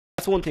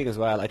That's one thing as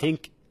well. I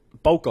think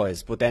both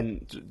guys, but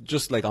then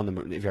just like on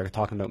the, if you're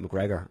talking about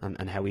McGregor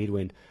and how he'd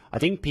win, I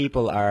think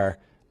people are,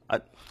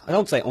 I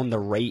don't say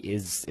underrate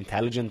his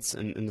intelligence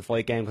in the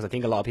fight game, because I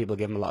think a lot of people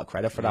give him a lot of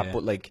credit for that.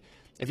 But like,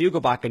 if you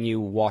go back and you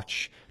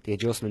watch the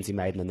adjustments he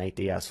made in the Nate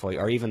Diaz fight,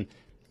 or even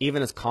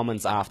his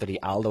comments after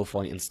the Aldo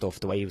fight and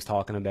stuff, the way he was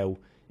talking about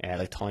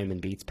like time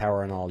and beats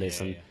power and all this,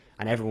 and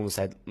everyone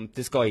said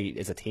this guy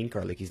is a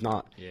thinker. Like he's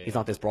not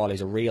this brawler. He's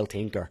a real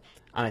thinker.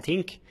 And I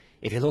think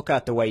if you look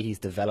at the way he's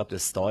developed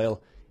his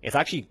style, it's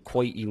actually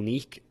quite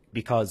unique,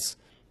 because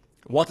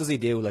what does he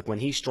do? Like when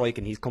he's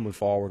striking, he's coming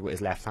forward with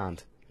his left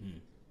hand.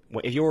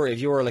 If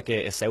you're like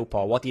a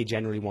southpaw, what do you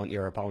generally want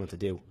your opponent to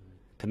do?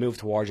 To move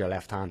towards your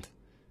left hand.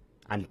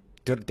 And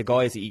the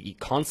guys, he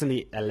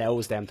constantly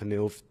allows them to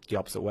move the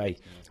opposite way.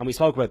 And we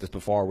spoke about this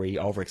before, where he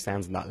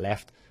overextends on that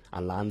left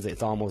and lands it.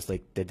 It's almost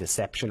like the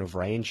deception of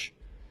range.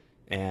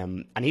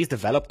 And he's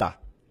developed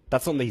that.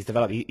 That's something he's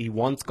developed. He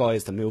wants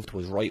guys to move to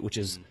his right, which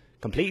is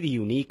completely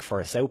unique for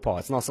a southpaw.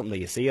 It's not something that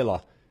you see a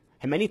lot.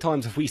 How many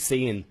times have we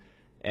seen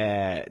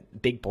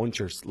big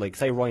punchers, like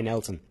say Ryan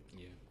Nelson,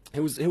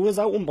 who was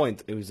at one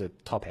point, it was a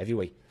top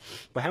heavyweight,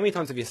 but how many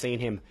times have you seen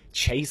him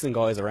chasing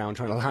guys around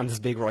trying to land his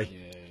big right?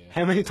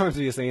 How many times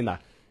have you seen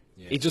that?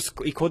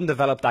 He couldn't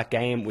develop that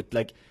game. With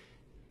like,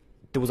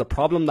 there was a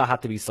problem that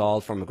had to be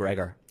solved for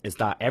McGregor, is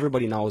that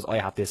everybody knows I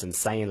have this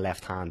insane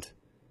left hand.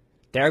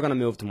 They're going to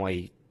move to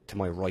my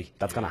right.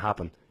 That's going to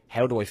happen.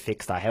 How do I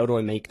fix that? How do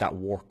I make that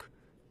work?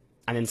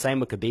 And then same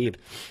with Khabib.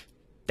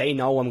 They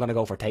know I'm going to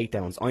go for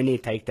takedowns. I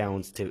need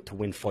takedowns to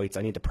win fights.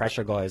 I need to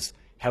pressure guys.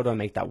 How do I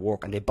make that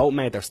work? And they both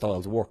made their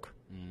styles work.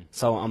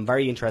 So I'm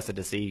very interested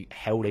to see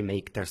how they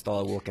make their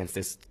style work against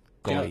this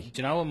guy. Do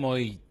you know what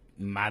my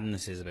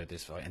madness is about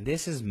this fight? And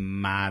this is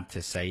mad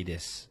to say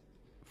this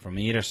from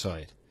either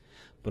side,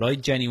 but I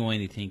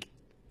genuinely think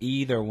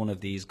either one of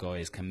these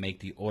guys can make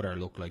the other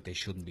look like they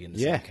shouldn't be in the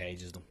same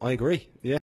cage as them. I agree. Yeah.